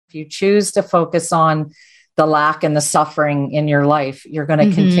If you choose to focus on the lack and the suffering in your life, you're going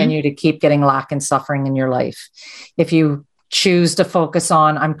to continue to keep getting lack and suffering in your life. If you choose to focus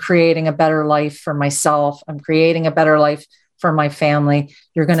on, I'm creating a better life for myself, I'm creating a better life for my family,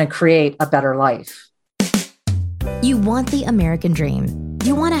 you're going to create a better life. You want the American dream.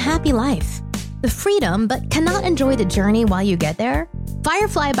 You want a happy life. The freedom, but cannot enjoy the journey while you get there?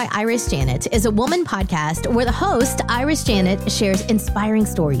 Firefly by Iris Janet is a woman podcast where the host, Iris Janet, shares inspiring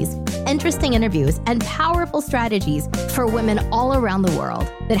stories, interesting interviews, and powerful strategies for women all around the world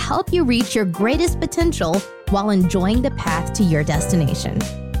that help you reach your greatest potential while enjoying the path to your destination.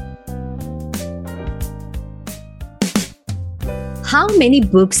 How many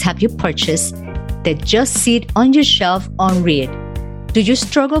books have you purchased that just sit on your shelf unread? Do you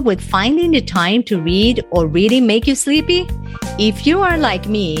struggle with finding the time to read, or reading make you sleepy? If you are like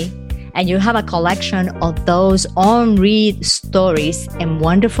me and you have a collection of those unread stories and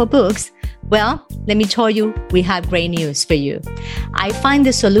wonderful books, well, let me tell you, we have great news for you. I find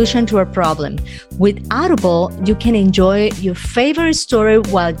the solution to our problem. With Audible, you can enjoy your favorite story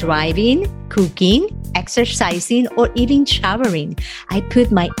while driving, cooking, exercising, or even showering. I put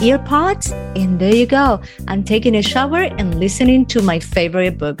my earpods and there you go. I'm taking a shower and listening to my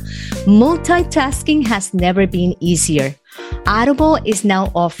favorite book. Multitasking has never been easier. Audible is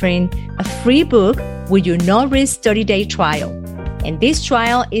now offering a free book with your no-risk 30-day trial. And this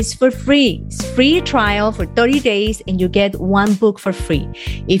trial is for free. It's free trial for 30 days and you get one book for free.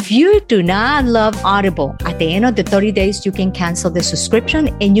 If you do not love Audible, at the end of the 30 days, you can cancel the subscription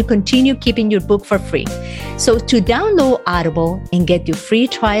and you continue keeping your book for free. So to download Audible and get your free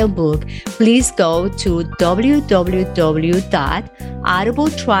trial book, please go to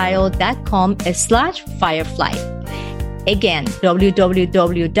www.audibletrial.com/firefly. Again,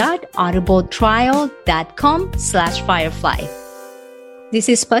 www.audibletrial.com/firefly. This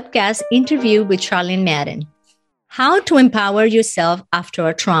is podcast interview with Charlene Madden. How to empower yourself after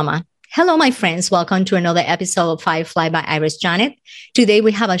a trauma. Hello, my friends. Welcome to another episode of Firefly by Iris Janet. Today,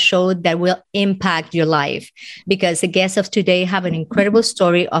 we have a show that will impact your life because the guests of today have an incredible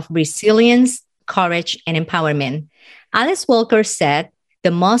story of resilience, courage, and empowerment. Alice Walker said,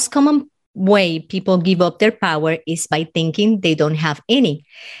 the most common way people give up their power is by thinking they don't have any.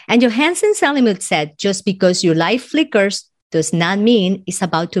 And Johansen Salimut said, just because your life flickers does not mean it's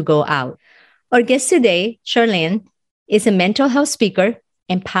about to go out. Our guest today, Charlene, is a mental health speaker,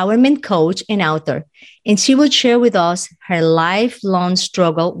 empowerment coach, and author, and she will share with us her lifelong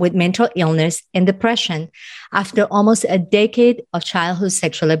struggle with mental illness and depression after almost a decade of childhood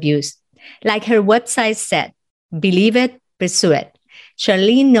sexual abuse. Like her website said, believe it, pursue it.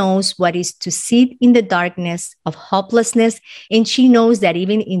 Charlene knows what it is to sit in the darkness of hopelessness, and she knows that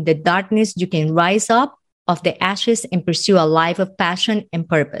even in the darkness, you can rise up of the ashes and pursue a life of passion and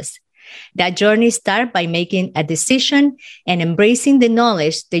purpose. That journey starts by making a decision and embracing the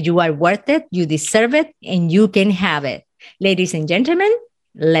knowledge that you are worth it, you deserve it, and you can have it. Ladies and gentlemen,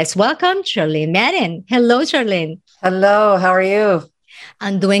 let's welcome Charlene Madden. Hello, Charlene. Hello, how are you?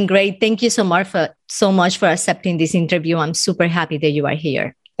 I'm doing great. Thank you so much for accepting this interview. I'm super happy that you are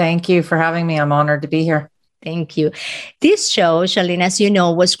here. Thank you for having me. I'm honored to be here. Thank you. This show, Charlene, as you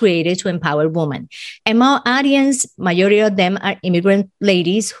know, was created to empower women. And my audience, majority of them are immigrant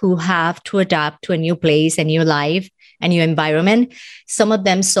ladies who have to adapt to a new place, a new life, a new environment. Some of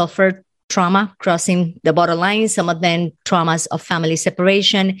them suffered trauma crossing the borderline, some of them traumas of family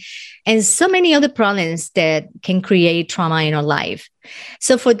separation, and so many other problems that can create trauma in our life.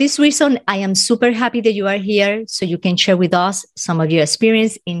 So for this reason, I am super happy that you are here so you can share with us some of your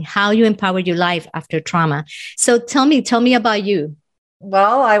experience in how you empower your life after trauma. So tell me about you.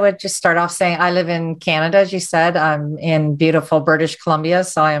 Well, I would just start off saying I live in Canada, as you said. I'm in beautiful British Columbia,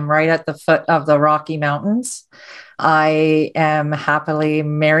 so I am right at the foot of the Rocky Mountains. I am happily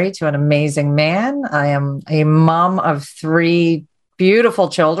married to an amazing man. I am a mom of 3 beautiful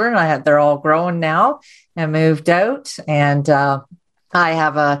children. They're all grown now and moved out. And I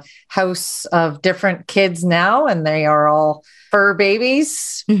have a house of different kids now, and they are all fur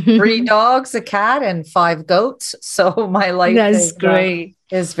babies, 3 dogs, a cat, and 5 goats. So my life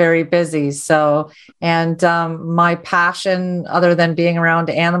is very busy. So, and my passion, other than being around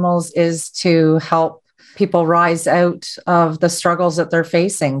animals, is to help people rise out of the struggles that they're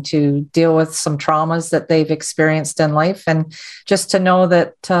facing, to deal with some traumas that they've experienced in life, and just to know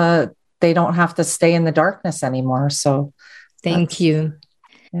that they don't have to stay in the darkness anymore. So thank you.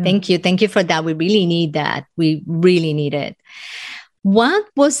 Yeah. Thank you for that. We really need that. We really need it. What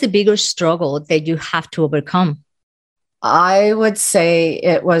was the biggest struggle that you have to overcome? I would say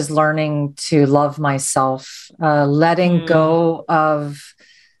it was learning to love myself, letting go of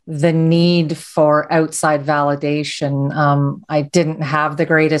the need for outside validation. I didn't have the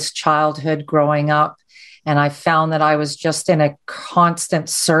greatest childhood growing up, and I found that I was just in a constant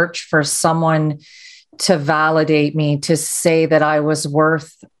search for someone to validate me, to say that I was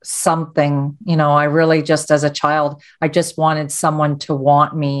worth something. I really just, as a child, I just wanted someone to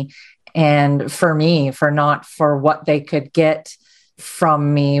want me, and for me, not for what they could get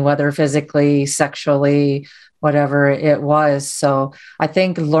from me, whether physically, sexually, whatever it was. So I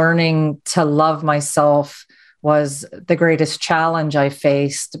think learning to love myself was the greatest challenge I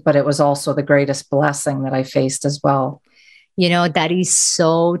faced, but it was also the greatest blessing that I faced as well. That is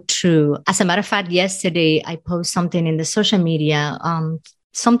so true. As a matter of fact, yesterday I posted something in the social media,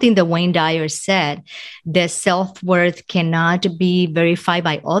 something that Wayne Dyer said, that self-worth cannot be verified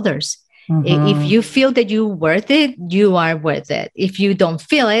by others. Mm-hmm. If you feel that you're worth it, you are worth it. If you don't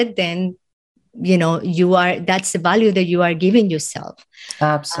feel it, then that's the value that you are giving yourself.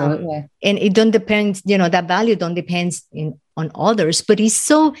 Absolutely. And it don't depend, that value don't depend on others, but it's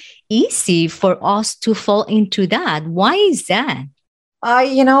so easy for us to fall into that. Why is that?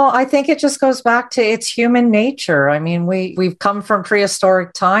 I think it just goes back to it's human nature. I mean, we've come from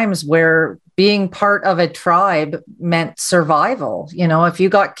prehistoric times where being part of a tribe meant survival. If you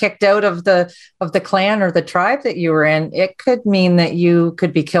got kicked out of the clan or the tribe that you were in, it could mean that you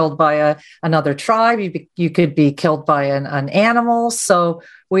could be killed by another tribe. You could be killed by an animal. So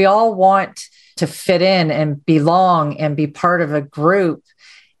we all want to fit in and belong and be part of a group.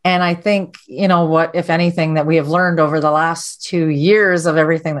 And I think, what, if anything, that we have learned over the last 2 years of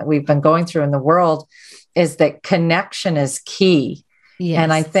everything that we've been going through in the world is that connection is key. Yes.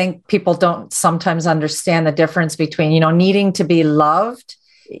 And I think people don't sometimes understand the difference between, needing to be loved,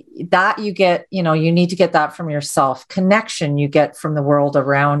 that you get, you need to get that from yourself. Connection you get from the world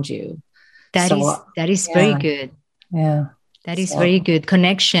around you. That is very good. Yeah. That is very good.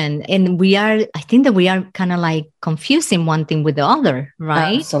 Connection. And I think that we are kind of like confusing one thing with the other,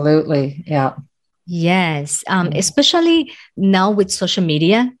 right? Absolutely. Yeah. Yes. Especially now with social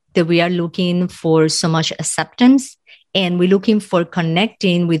media, that we are looking for so much acceptance, and we're looking for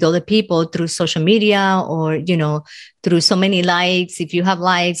connecting with other people through social media, or, through so many likes. If you have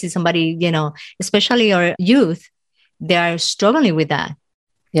likes, if somebody, especially our youth, they are struggling with that.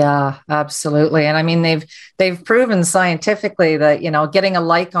 Yeah, absolutely. And I mean, they've proven scientifically that, getting a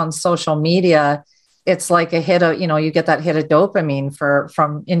like on social media, it's like a hit of, you get that hit of dopamine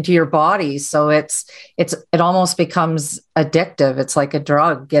from into your body. So it almost becomes addictive. It's like a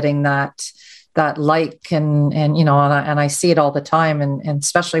drug, getting that like, and I see it all the time, and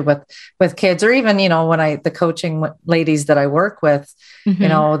especially with kids, or even, when the coaching ladies that I work with,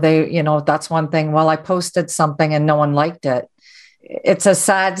 mm-hmm. That's one thing. Well, I posted something and no one liked it. It's a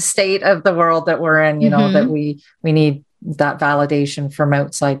sad state of the world that we're in, mm-hmm. that we need that validation from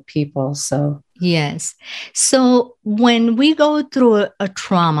outside people. So, yes. So when we go through a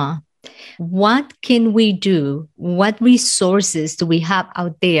trauma, what can we do? What resources do we have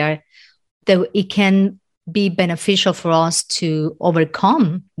out there that it can be beneficial for us to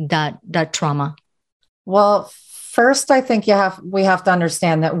overcome that trauma? Well, first, I think we have to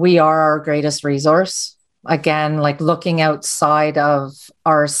understand that we are our greatest resource. Again, like looking outside of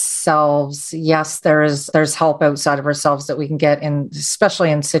ourselves. Yes, there's help outside of ourselves that we can get in, especially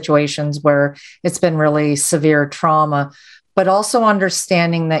in situations where it's been really severe trauma, but also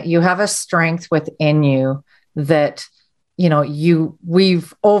understanding that you have a strength within you that,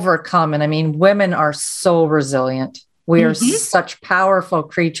 we've overcome. And I mean, women are so resilient. We are mm-hmm. such powerful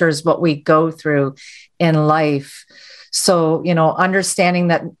creatures, what we go through in life. So, understanding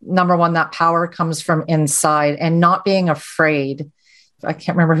that, number one, that power comes from inside, and not being afraid. I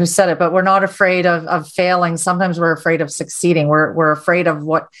can't remember who said it, but we're not afraid of failing. Sometimes we're afraid of succeeding. We're afraid of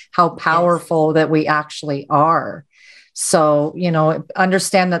how powerful that we actually are. So,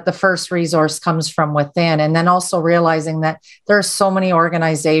 understand that the first resource comes from within, and then also realizing that there are so many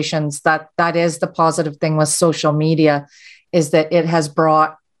organizations that is the positive thing with social media, is that it has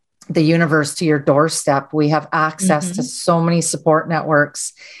brought the universe to your doorstep. We have access mm-hmm. to so many support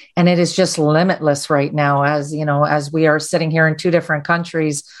networks, and it is just limitless right now. As we are sitting here in 2 different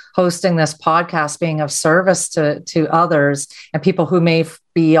countries, hosting this podcast, being of service to others and people who may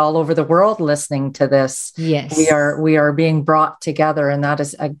be all over the world listening to this. Yes, we are being brought together, and that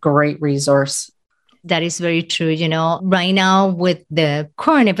is a great resource. That is very true. Right now with the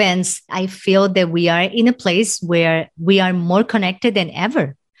current events, I feel that we are in a place where we are more connected than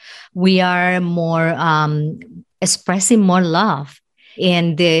ever. We are more expressing more love,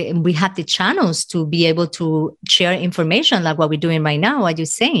 and we have the channels to be able to share information like what we're doing right now, what you're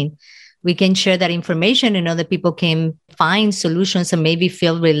saying. we can share that information and other people can find solutions and maybe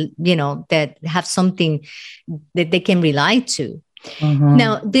feel, that have something that they can rely to. Mm-hmm.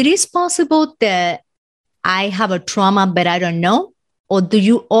 Now, it is possible that I have a trauma, but I don't know? Or do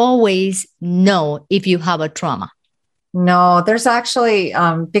you always know if you have a trauma? No, there's actually,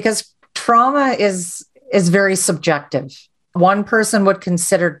 because trauma is very subjective. One person would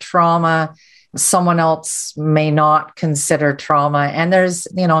consider trauma, someone else may not consider trauma. And there's,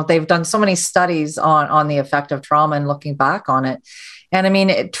 they've done so many studies on the effect of trauma and looking back on it. And I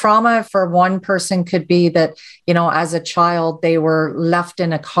mean, trauma for one person could be that, as a child, they were left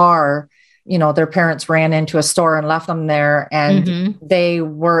in a car, their parents ran into a store and left them there, and they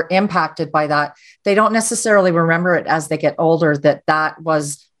were impacted by that. They don't necessarily remember it as they get older, that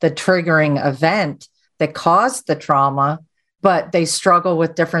was the triggering event that caused the trauma, but they struggle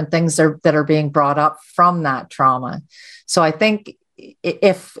with different things that are being brought up from that trauma. So I think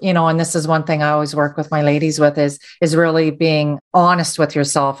if, and this is one thing I always work with my ladies with is really being honest with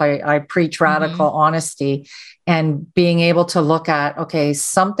yourself. I preach radical honesty and being able to look at, okay,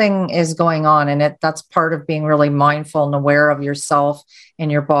 something is going on, and that's part of being really mindful and aware of yourself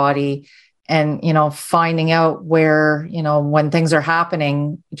and your body. And, finding out where, when things are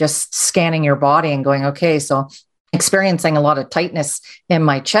happening, just scanning your body and going, okay, so experiencing a lot of tightness in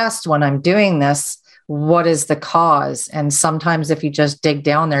my chest when I'm doing this, what is the cause? And sometimes if you just dig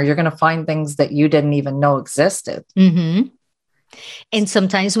down there, you're going to find things that you didn't even know existed. Mm-hmm. And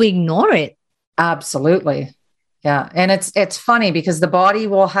sometimes we ignore it. Absolutely. Yeah. And it's funny because the body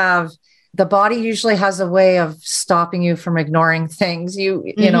usually has a way of stopping you from ignoring things.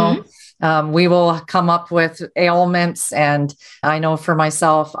 We will come up with ailments. And I know for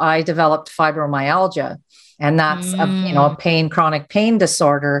myself, I developed fibromyalgia. And that's a chronic pain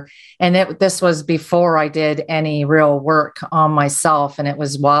disorder. And this was before I did any real work on myself. And it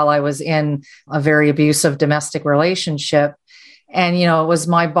was while I was in a very abusive domestic relationship. And, it was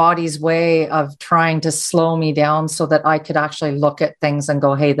my body's way of trying to slow me down so that I could actually look at things and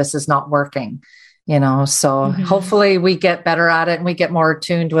go, hey, this is not working. So hopefully we get better at it and we get more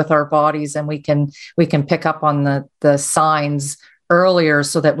attuned with our bodies, and we can pick up on the signs earlier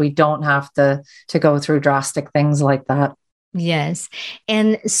so that we don't have to go through drastic things like that. Yes.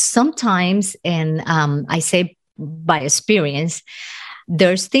 And sometimes, and I say by experience,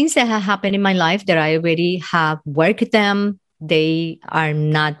 there's things that have happened in my life that I already have worked them. They are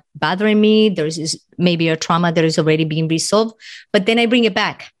not bothering me. There's maybe a trauma that is already being resolved, but then I bring it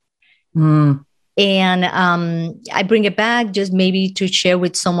back. And I bring it back just maybe to share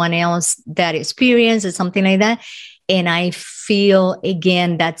with someone else that experience or something like that. And I feel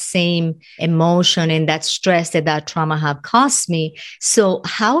again that same emotion and that stress that trauma have caused me. So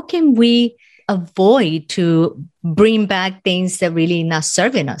how can we avoid to bring back things that really not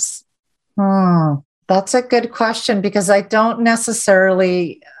serving us? That's a good question, because I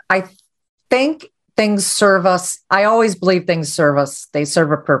think things serve us. I always believe things serve us. They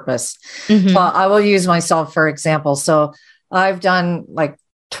serve a purpose. So I will use myself for example. So I've done like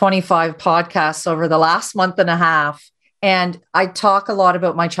 25 podcasts over the last month and a half. And I talk a lot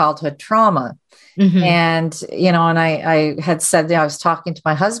about my childhood trauma. And, and I had said, I was talking to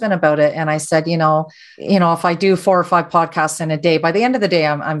my husband about it. And I said, if I do 4 or 5 podcasts in a day, by the end of the day,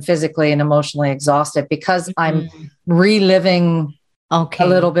 I'm physically and emotionally exhausted because I'm reliving a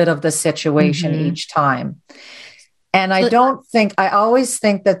little bit of the situation each time. And I always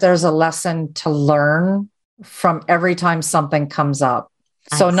think that there's a lesson to learn from every time something comes up.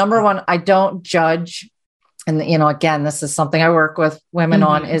 So number one, I don't judge. And, again, this is something I work with women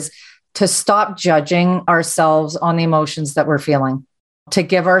on, is to stop judging ourselves on the emotions that we're feeling, to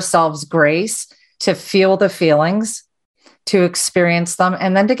give ourselves grace, to feel the feelings, to experience them,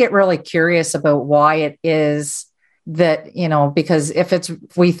 and then to get really curious about why it is that, because if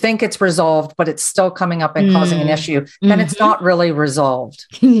we think it's resolved, but it's still coming up and causing an issue, then it's not really resolved.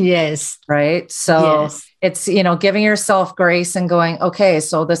 Yes. Right. So it's, giving yourself grace and going, okay,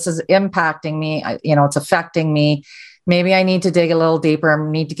 so this is impacting me. It's affecting me. Maybe I need to dig a little deeper.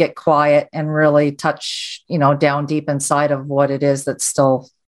 I need to get quiet and really touch, down deep inside of what it is that's still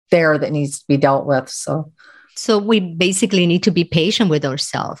there that needs to be dealt with. So we basically need to be patient with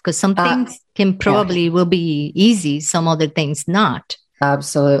ourselves, because some things will be easy. Some other things not.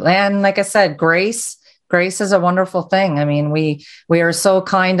 Absolutely. And like I said, grace is a wonderful thing. I mean, we are so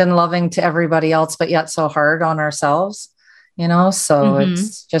kind and loving to everybody else, but yet so hard on ourselves. So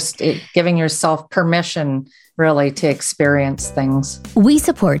it's just giving yourself permission really to experience things. We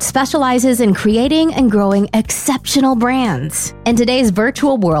Support specializes in creating and growing exceptional brands. In today's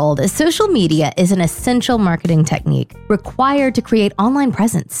virtual world, social media is an essential marketing technique required to create online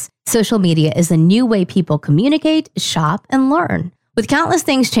presence. Social media is a new way people communicate, shop, and learn. With countless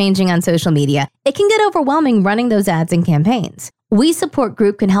things changing on social media, it can get overwhelming running those ads and campaigns. We Support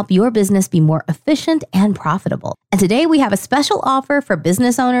Group can help your business be more efficient and profitable. And today we have a special offer for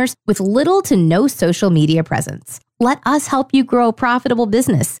business owners with little to no social media presence. Let us help you grow a profitable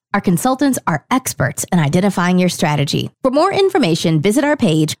business. Our consultants are experts in identifying your strategy. For more information, visit our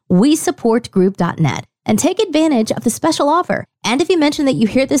page, WeSupportGroup.net, and take advantage of the special offer. And if you mention that you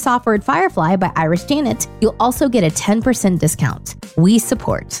hear this offer at Firefly by Iris Janet, you'll also get a 10% discount. We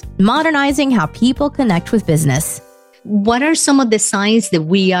Support, modernizing how people connect with business. What are some of the signs that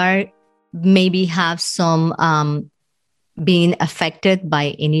we are maybe have some being affected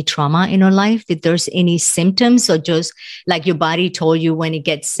by any trauma in our life? If there's any symptoms, or just like your body told you when it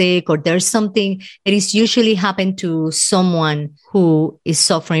gets sick, or there's something that is usually happen to someone who is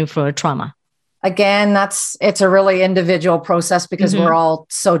suffering from a trauma? Again, it's a really individual process because we're all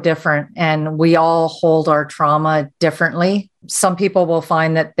so different and we all hold our trauma differently. Some people will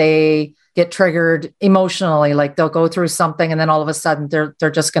find that they get triggered emotionally, like they'll go through something and then all of a sudden they're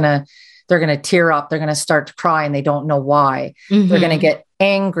going to tear up, they're going to start to cry and they don't know why. They're going to get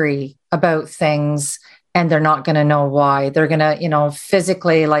angry about things and they're not going to know why. They're going to,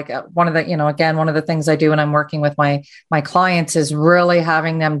 physically, like one of the things I do when I'm working with my clients is really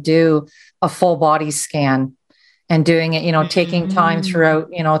having them do a full body scan and doing it, taking time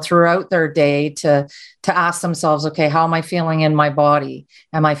throughout their day to ask themselves, okay, how am I feeling in my body?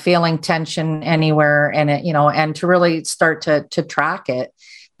 Am I feeling tension anywhere? And and to really start to track it,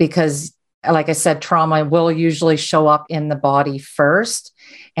 because like I said, trauma will usually show up in the body first,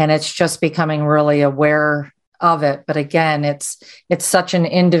 and it's just becoming really aware of it. But again, it's such an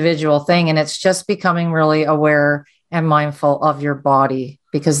individual thing, and it's just becoming really aware and mindful of your body,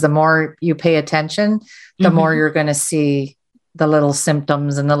 because the more you pay attention, the more you're going to see the little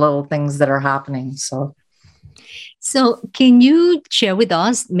symptoms and the little things that are happening. So can you share with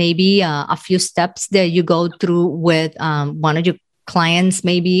us maybe a few steps that you go through with one of your clients,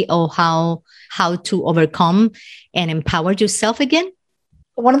 maybe, or how to overcome and empower yourself again?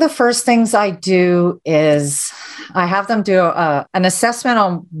 One of the first things I do is I have them do an assessment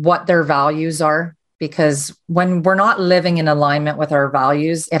on what their values are, because when we're not living in alignment with our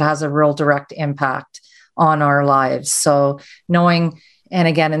values, it has a real direct impact on our lives. So knowing,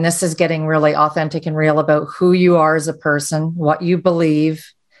 and this is getting really authentic and real about who you are as a person, what you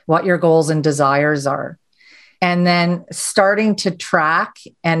believe, what your goals and desires are. And then starting to track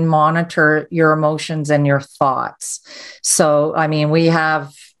and monitor your emotions and your thoughts. So, we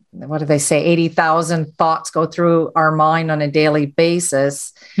have, what do they say? 80,000 thoughts go through our mind on a daily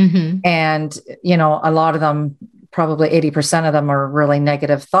basis. And, a lot of them, probably 80% of them are really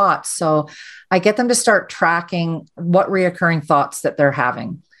negative thoughts. So I get them to start tracking what reoccurring thoughts that they're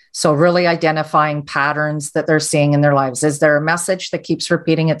having. So really identifying patterns that they're seeing in their lives. Is there a message that keeps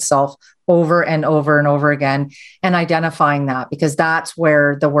repeating itself over and over and over again, and identifying that, because that's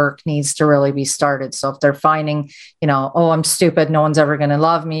where the work needs to really be started. So if they're finding, oh, I'm stupid, no one's ever going to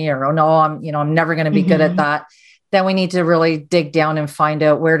love me, or, oh no, I'm never going to be good at that, then we need to really dig down and find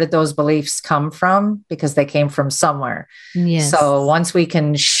out, where did those beliefs come from? Because they came from somewhere. Yes. So once we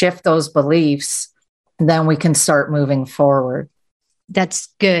can shift those beliefs, then we can start moving forward. That's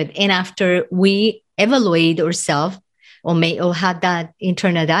good. And after we evaluate ourselves or have that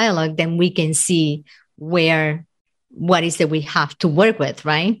internal dialogue, then we can see what is that we have to work with,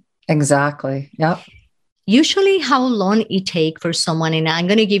 right? Exactly. Yep. Usually how long it takes for someone, and I'm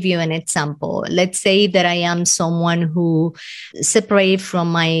going to give you an example. Let's say that I am someone who separated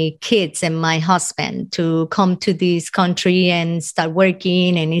from my kids and my husband to come to this country and start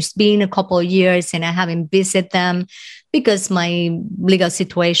working. And it's been a couple of years and I haven't visited them because my legal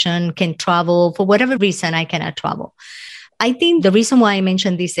situation can travel. For whatever reason, I cannot travel. I think the reason why I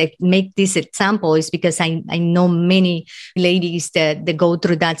mentioned this, make this example, is because I know many ladies that go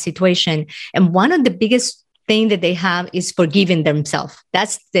through that situation. And one of the biggest thing that they have is forgiving themselves.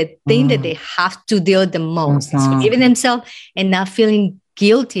 That's the thing that they have to deal the most, is forgiving themselves and not feeling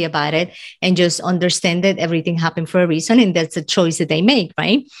guilty about it, and just understand that everything happened for a reason. And that's a choice that they make,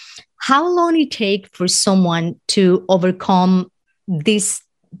 right? How long it take for someone to overcome these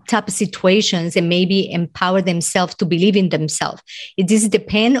type of situations and maybe empower themselves to believe in themselves? Does it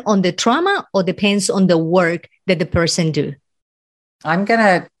depend on the trauma or depends on the work that the person do? I'm going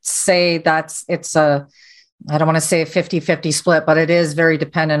to say it's a I don't want to say a 50-50 split, but it is very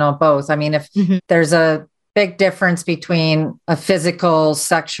dependent on both. I mean, if there's a big difference between a physical,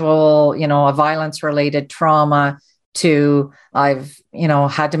 sexual, a violence related trauma to I've,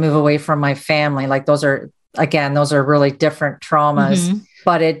 had to move away from my family. Like those are really different traumas,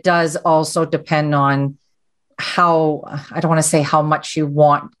 but it does also depend on how, I don't want to say how much you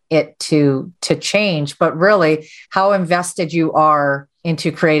want it to change, but really how invested you are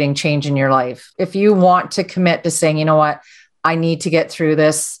into creating change in your life. If you want to commit to saying, you know what, I need to get through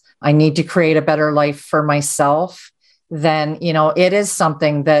this, I need to create a better life for myself, then, it is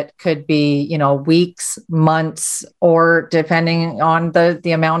something that could be, weeks, months, or depending on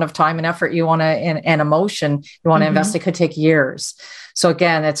the amount of time and effort you want to, and emotion you want to invest, it could take years. So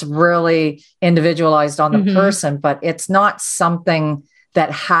again, it's really individualized on the person, but it's not something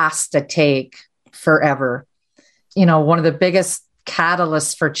that has to take forever. One of the biggest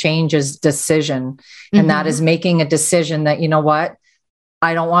catalysts for change is decision. And that is making a decision that, you know what,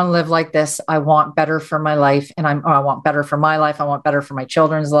 I don't want to live like this. I want better for my life. And I want better for my life. I want better for my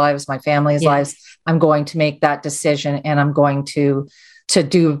children's lives, my family's lives. I'm going to make that decision and I'm going to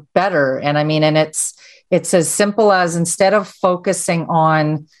do better. And I mean, and it's as simple as, instead of focusing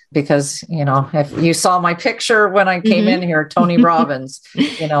on, because, if you saw my picture when I came in here, Tony Robbins,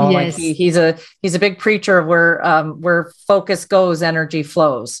 like he's a big preacher of where focus goes, energy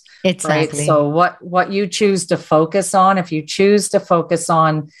flows. Exactly. Right? So what you choose to focus on, if you choose to focus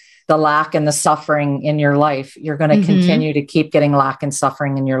on the lack and the suffering in your life, you're going to continue to keep getting lack and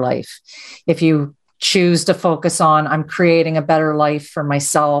suffering in your life. If you choose to focus on, I'm creating a better life for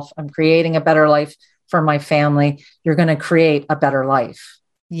myself, I'm creating a better life for my family, you're going to create a better life.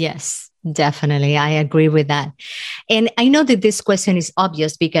 Yes, definitely. I agree with that. And I know that this question is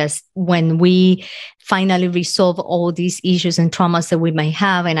obvious because when we finally resolve all these issues and traumas that we might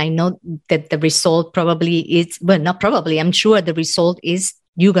have, and I know that the result probably is, well, not probably, I'm sure the result is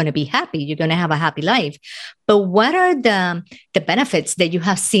you're going to be happy. You're going to have a happy life. But what are the benefits that you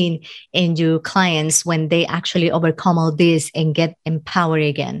have seen in your clients when they actually overcome all this and get empowered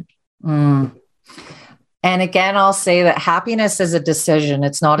again? And again, I'll say that happiness is a decision.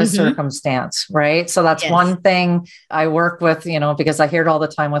 It's not a circumstance, right? So that's one thing I work with, because I hear it all the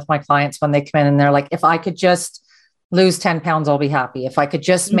time with my clients when they come in and they're like, if I could just lose 10 pounds, I'll be happy. If I could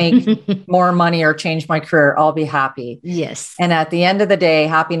just make more money or change my career, I'll be happy. Yes. And at the end of the day,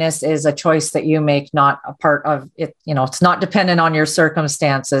 happiness is a choice that you make, not a part of it. It's not dependent on your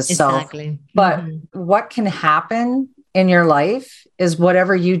circumstances. Exactly. So, but what can happen in your life is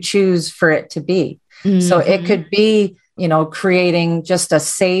whatever you choose for it to be. So it could be, creating just a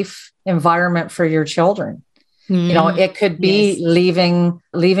safe environment for your children. It could be leaving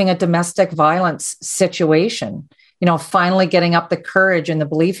a domestic violence situation, finally getting up the courage and the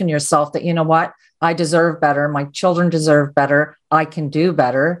belief in yourself that, you know what, I deserve better. My children deserve better. I can do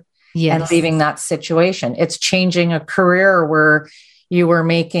better. And leaving that situation. It's changing a career where you were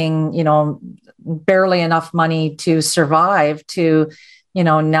making, barely enough money to survive to,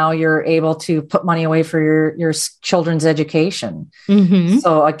 now you're able to put money away for your children's education.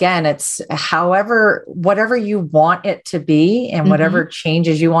 So again, it's whatever you want it to be and whatever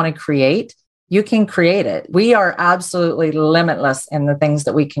changes you want to create, you can create it. We are absolutely limitless in the things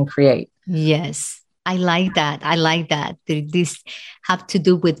that we can create. Yes. I like that. This have to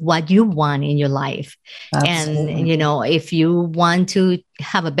do with what you want in your life. Absolutely. And, if you want to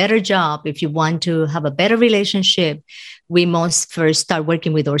have a better job, if you want to have a better relationship, we must first start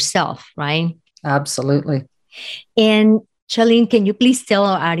working with ourselves, right? Absolutely. And Charlene, can you please tell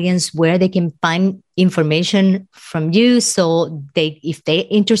our audience where they can find information from you so if they're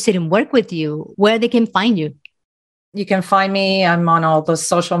interested in work with you, where they can find you? You can find me. I'm on all the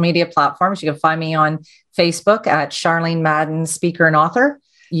social media platforms. You can find me on Facebook at Charlene Madden, speaker and author.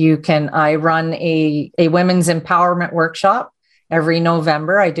 I run a women's empowerment workshop every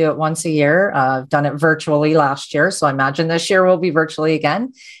November. I do it once a year. I've done it virtually last year. So I imagine this year will be virtually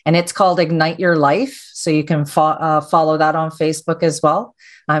again. And it's called Ignite Your Life. So you can follow that on Facebook as well.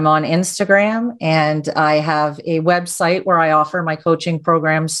 I'm on Instagram and I have a website where I offer my coaching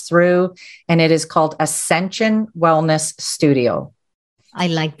programs through, and it is called Ascension Wellness Studio. I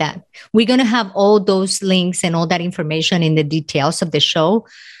like that. We're going to have all those links and all that information in the details of the show.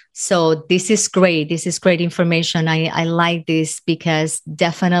 So this is great. This is great information. I like this because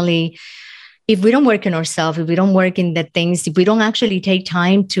definitely if we don't work in ourselves, if we don't work in the things, if we don't actually take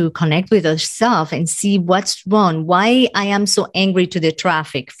time to connect with ourselves and see what's wrong, why I am so angry to the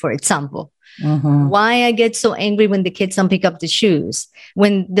traffic, for example, Why I get so angry when the kids don't pick up the shoes,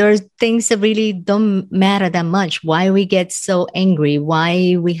 when there's things that really don't matter that much, why we get so angry,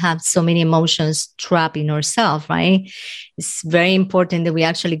 why we have so many emotions trapped in ourselves, right? It's very important that we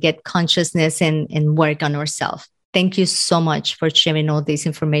actually get consciousness and work on ourselves. Thank you so much for sharing all this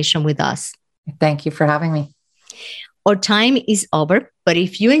information with us. Thank you for having me. Our time is over, but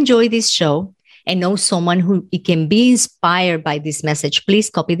if you enjoy this show and know someone who can be inspired by this message,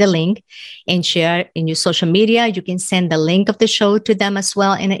 please copy the link and share in your social media. You can send the link of the show to them as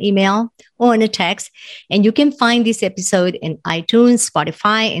well in an email or in a text. And you can find this episode in iTunes,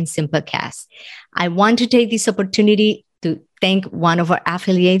 Spotify, and Simplecast. I want to take this opportunity to thank one of our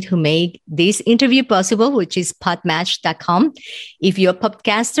affiliates who made this interview possible, which is podmatch.com. If you're a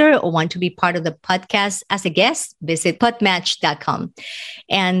podcaster or want to be part of the podcast as a guest, visit podmatch.com.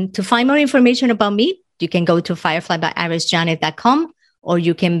 And to find more information about me, you can go to fireflybyIrisJanet.com, or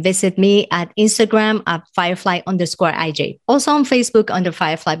you can visit me at Instagram at firefly_IJ. Also on Facebook under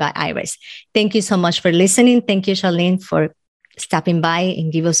Firefly by Iris. Thank you so much for listening. Thank you, Charlene, for stopping by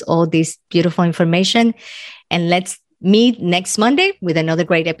and give us all this beautiful information. And let's meet next Monday with another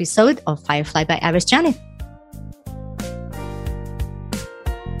great episode of Firefly by Iris Janet.